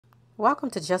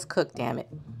Welcome to Just Cook, Damn It.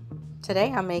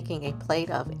 Today I'm making a plate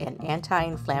of an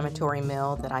anti-inflammatory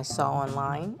meal that I saw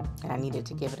online, and I needed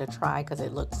to give it a try because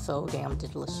it looked so damn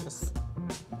delicious.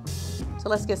 So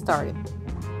let's get started.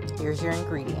 Here's your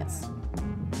ingredients.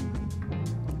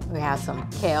 We have some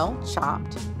kale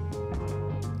chopped,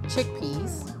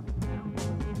 chickpeas,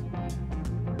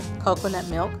 coconut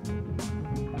milk,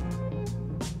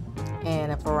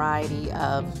 and a variety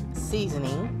of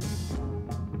seasoning: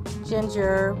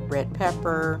 ginger, red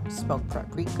pepper, smoked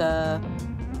paprika,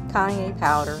 cayenne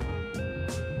powder.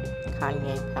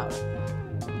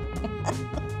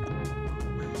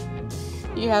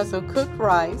 You have some cooked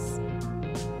rice,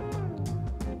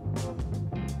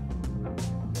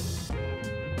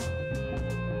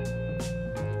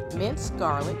 minced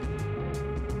garlic,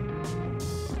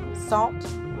 salt,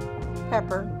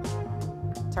 pepper,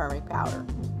 turmeric powder,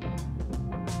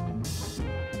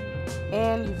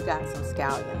 and you've got some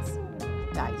scallions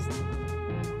diced.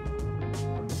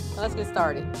 So let's get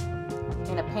started.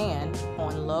 In a pan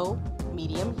on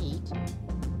low-medium heat,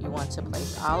 you want to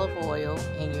place olive oil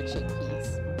in your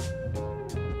chickpeas,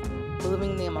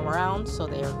 moving them around so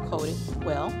they are coated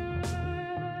well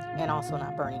and also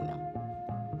not burning them.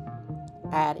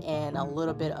 Add in a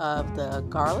little bit of the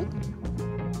garlic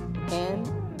and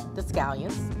the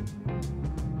scallions.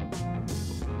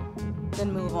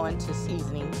 Then move on to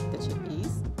seasoning the chickpeas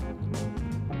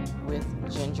with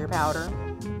ginger powder,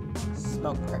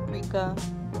 smoked paprika,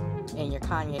 and your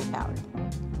cayenne powder.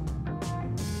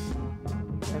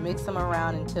 And mix them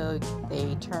around until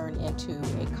they turn into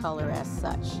a color as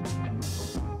such.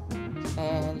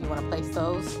 And you want to place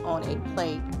those on a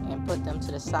plate and put them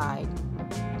to the side.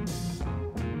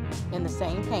 In the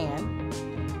same pan,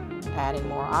 add in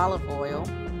more olive oil,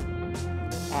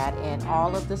 add in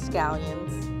all of the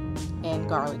scallions and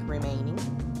garlic remaining.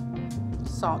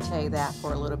 Saute that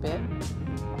for a little bit,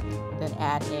 then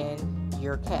add in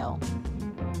your kale.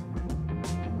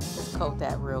 Just coat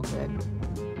that real good.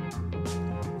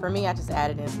 For me, I just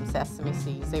added in some sesame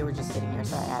seeds. They were just sitting here,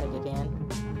 so I added it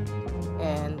in.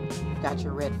 And you've got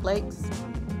your red flakes,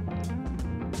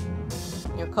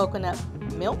 your coconut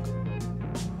milk,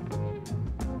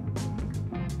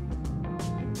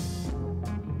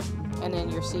 and then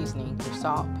your seasoning, your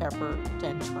salt, pepper,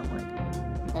 and turmeric.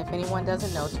 And if anyone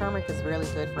doesn't know, turmeric is really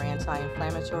good for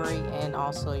anti-inflammatory and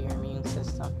also your immune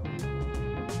system.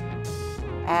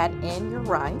 Add in your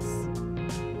rice,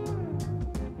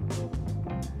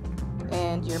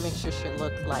 and your mixture should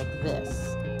look like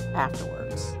this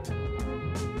afterwards.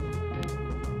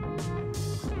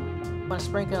 I'm going to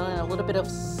sprinkle in a little bit of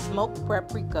smoked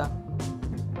paprika.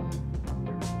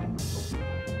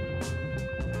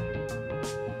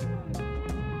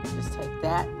 Just take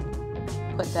that,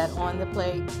 put that on the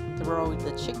plate, throw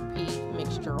the chickpea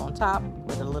mixture on top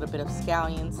with a little bit of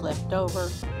scallions left over,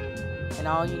 and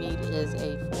all you need is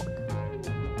a fork.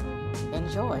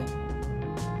 Enjoy.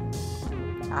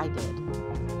 I did.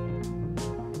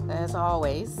 As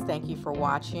always, thank you for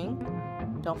watching.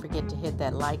 Don't forget to hit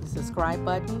that like and subscribe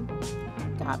button.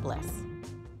 God bless.